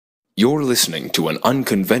You're listening to an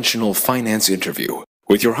unconventional finance interview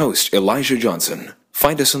with your host, Elijah Johnson.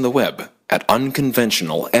 Find us on the web at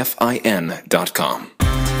unconventionalfin.com.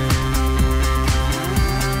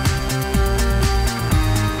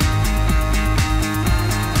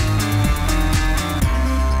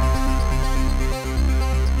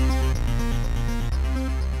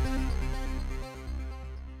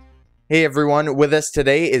 Hey everyone, with us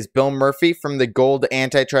today is Bill Murphy from the Gold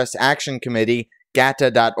Antitrust Action Committee,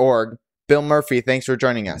 GATA.org. Bill Murphy, thanks for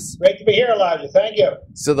joining us. Great to be here, Elijah. Thank you.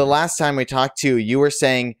 So the last time we talked to you, you were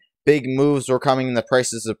saying big moves were coming in the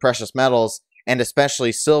prices of precious metals, and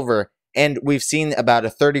especially silver, and we've seen about a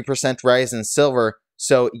 30% rise in silver,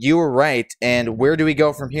 so you were right, and where do we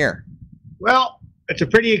go from here? Well, it's a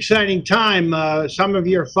pretty exciting time. Some of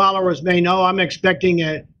your followers may know I'm expecting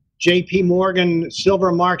a J.P. Morgan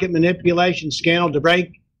silver market manipulation scandal to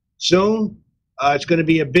break soon. It's going to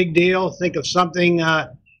be a big deal. Think of something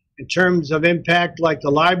in terms of impact like the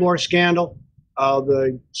LIBOR scandal.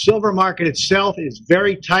 The silver market itself is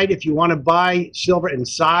very tight if you want to buy silver in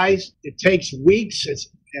size. It takes weeks,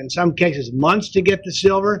 in some cases months to get the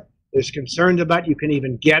silver. There's concerns about you can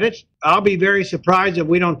even get it. I'll be very surprised if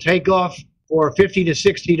we don't take off for $50 to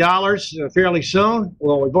 $60 fairly soon.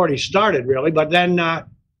 Well, we've already started really, but then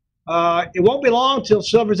it won't be long till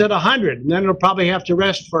silver's at 100, and then it'll probably have to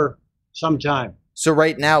rest for some time. So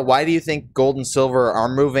right now, why do you think gold and silver are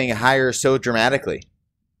moving higher so dramatically?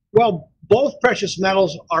 Well, both precious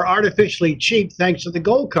metals are artificially cheap thanks to the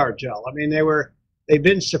gold cartel. I mean, they've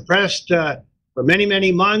been suppressed for many,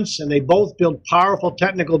 many months, and they both build powerful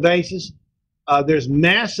technical bases. There's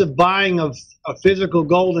massive buying of physical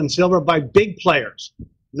gold and silver by big players,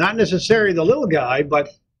 not necessarily the little guy, but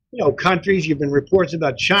countries. You've been reports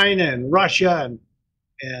about China and Russia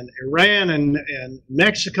and Iran and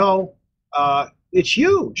Mexico. It's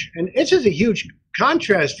huge, and this is a huge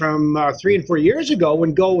contrast from 3 and 4 years ago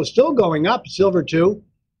when gold was still going up, silver too,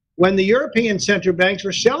 when the European central banks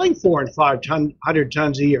were selling 400 and 500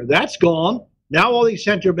 tons a year. That's gone. Now all these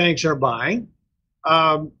central banks are buying,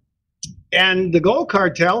 and the gold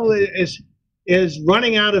cartel is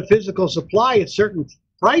running out of physical supply at certain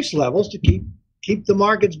price levels to keep the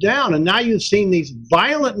markets down. And now you've seen these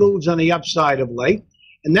violent moves on the upside of late.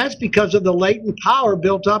 And that's because of the latent power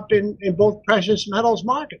built up in both precious metals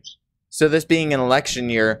markets. So this being an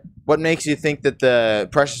election year, what makes you think that the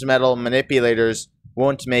precious metal manipulators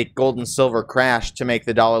won't make gold and silver crash to make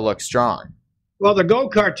the dollar look strong? Well, the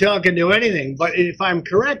gold cartel can do anything, but if I'm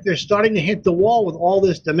correct, they're starting to hit the wall with all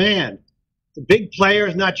this demand. The big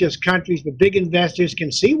players, not just countries, but big investors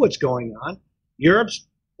can see what's going on.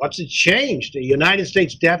 What's it changed? The United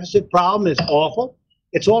States deficit problem is awful.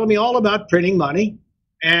 It's all about printing money.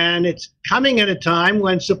 And it's coming at a time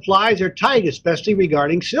when supplies are tight, especially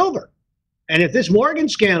regarding silver. And if this Morgan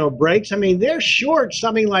scandal breaks, I mean, they're short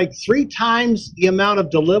something like 3 times the amount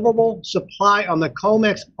of deliverable supply on the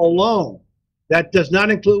COMEX alone. That does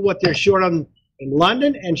not include what they're short in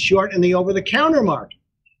London and short in the over-the-counter market.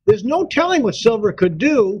 There's no telling what silver could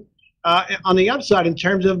do on the upside in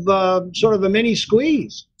terms of sort of a mini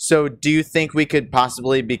squeeze. So do you think we could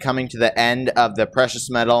possibly be coming to the end of the precious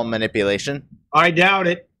metal manipulation? I doubt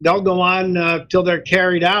it. They'll go on till they're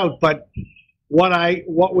carried out. But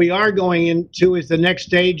what we are going into is the next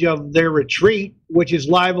stage of their retreat, which is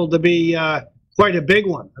liable to be quite a big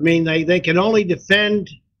one. I mean, they can only defend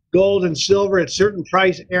gold and silver at certain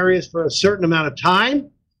price areas for a certain amount of time,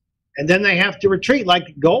 and then they have to retreat. Like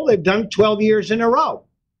gold, they've done 12 years in a row.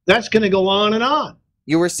 That's going to go on and on.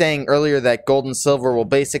 You were saying earlier that gold and silver will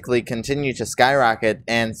basically continue to skyrocket,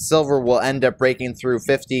 and silver will end up breaking through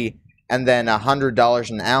 $50 and then $100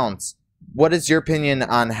 an ounce. What is your opinion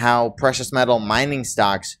on how precious metal mining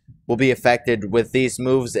stocks will be affected with these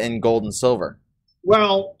moves in gold and silver?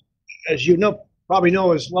 Well, as you probably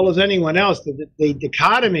know as well as anyone else, the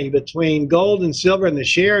dichotomy between gold and silver and the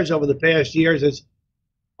shares over the past years has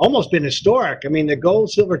almost been historic. I mean, the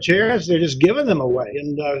gold, silver shares, they're just giving them away.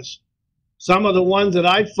 And some of the ones that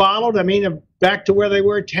I've followed, I mean, are back to where they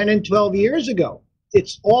were 10 and 12 years ago.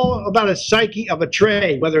 It's all about a psyche of a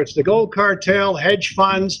trade, whether it's the gold cartel, hedge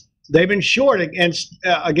funds. They've been short against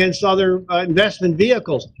other investment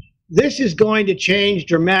vehicles. This is going to change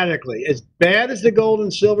dramatically. As bad as the gold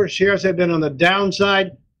and silver shares have been on the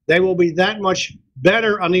downside, they will be that much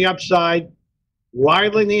better on the upside,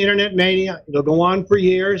 rivaling the internet mania. It'll go on for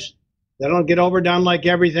years. They don't get overdone like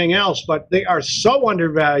everything else, but they are so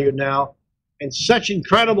undervalued now and such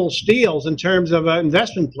incredible steals in terms of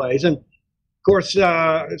investment plays. And of course,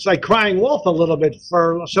 it's like crying wolf a little bit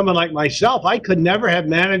for someone like myself. I could never have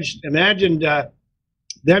imagined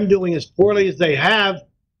them doing as poorly as they have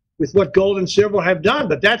with what gold and silver have done.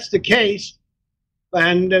 But that's the case.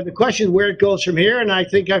 And the question is where it goes from here. And I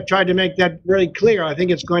think I've tried to make that very clear. I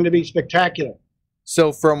think it's going to be spectacular.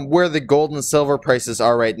 So from where the gold and silver prices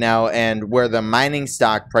are right now and where the mining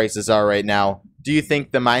stock prices are right now, do you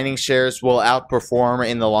think the mining shares will outperform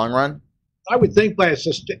in the long run? I would think by a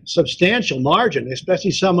substantial margin,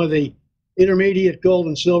 especially some of the intermediate gold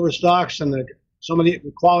and silver stocks and some of the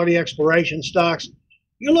quality exploration stocks.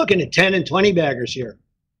 You're looking at 10 and 20 baggers here.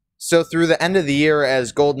 So through the end of the year,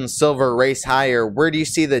 as gold and silver race higher, where do you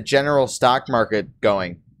see the general stock market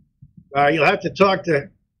going? You'll have to talk to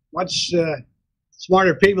much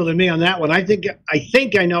smarter people than me on that one. I think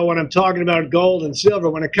I know what I'm talking about, gold and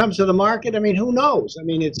silver. When it comes to the market, I mean, who knows? I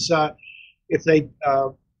mean, it's if they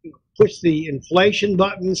push the inflation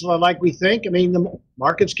buttons like we think, I mean, the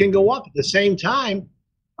markets can go up. At the same time,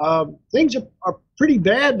 things are pretty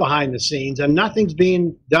bad behind the scenes, and nothing's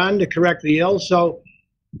being done to correct the ill. So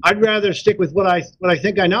I'd rather stick with what I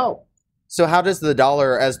think I know. So how does the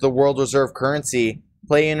dollar as the world reserve currency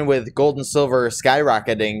play in with gold and silver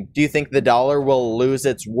skyrocketing? Do you think the dollar will lose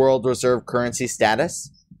its world reserve currency status?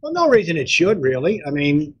 Well, no reason it should, really. I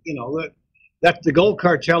mean, that the gold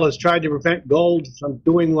cartel has tried to prevent gold from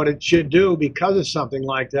doing what it should do because of something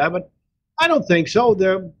like that. But I don't think so.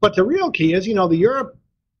 But the real key is, the Europe,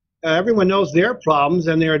 everyone knows their problems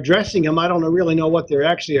and they're addressing them. I don't really know what they're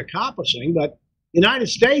actually accomplishing, but United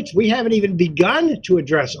States, we haven't even begun to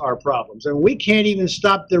address our problems, and we can't even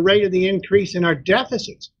stop the rate of the increase in our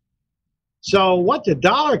deficits. So what the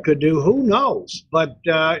dollar could do, who knows? But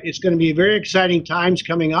it's going to be very exciting times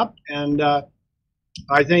coming up, and I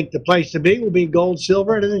think the place to be will be gold,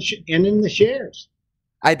 silver, and in the shares.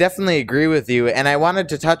 I definitely agree with you, and I wanted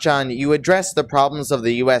to touch on, you addressed the problems of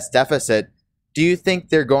the U.S. deficit. Do you think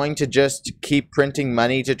they're going to just keep printing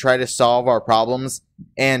money to try to solve our problems?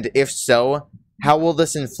 And if so, how will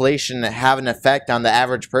this inflation have an effect on the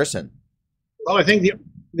average person? Well, I think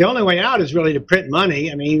the only way out is really to print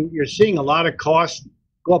money. I mean, you're seeing a lot of costs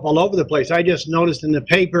go up all over the place. I just noticed in the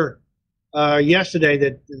paper yesterday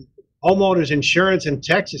that homeowners insurance in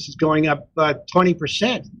Texas is going up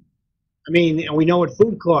 20%. I mean, and we know what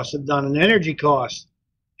food costs have done and energy costs.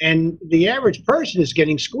 And the average person is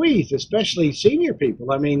getting squeezed, especially senior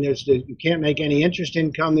people. I mean, you can't make any interest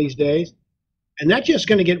income these days. And that's just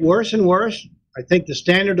going to get worse and worse. I think the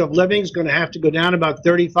standard of living is going to have to go down about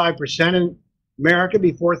 35% in America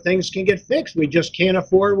before things can get fixed. We just can't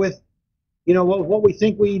afford with, what we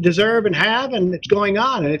think we deserve and have, and it's going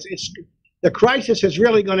on. And it's the crisis is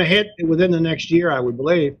really going to hit within the next year, I would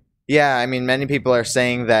believe. Yeah, I mean, many people are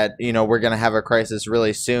saying that, we're going to have a crisis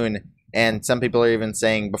really soon. And some people are even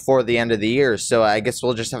saying before the end of the year. So I guess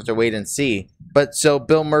we'll just have to wait and see. But so,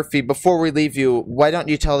 Bill Murphy, before we leave you, why don't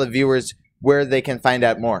you tell the viewers where they can find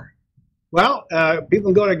out more? Well, people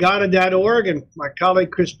can go to Ghana.org, and my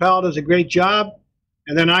colleague Chris Powell does a great job.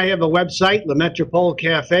 And then I have a website,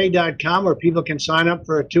 LaMetropoleCafe.com, where people can sign up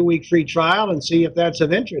for a 2-week free trial and see if that's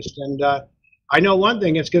of interest. And I know one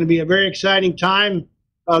thing, it's going to be a very exciting time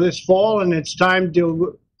this fall, and it's time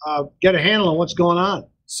to get a handle on what's going on.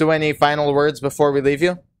 So any final words before we leave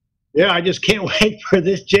you? Yeah, I just can't wait for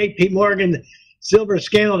this J.P. Morgan silver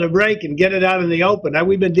scandal to break and get it out in the open.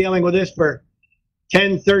 We've been dealing with this for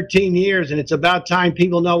 10, 13 years, and it's about time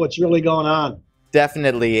people know what's really going on.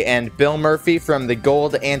 Definitely. And Bill Murphy from the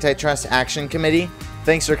Gold Antitrust Action Committee,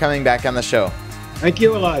 thanks for coming back on the show. Thank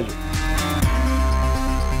you, Elijah.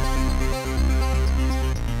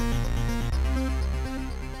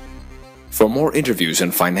 For more interviews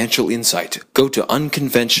and financial insight, go to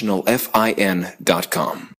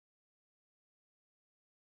unconventionalfin.com.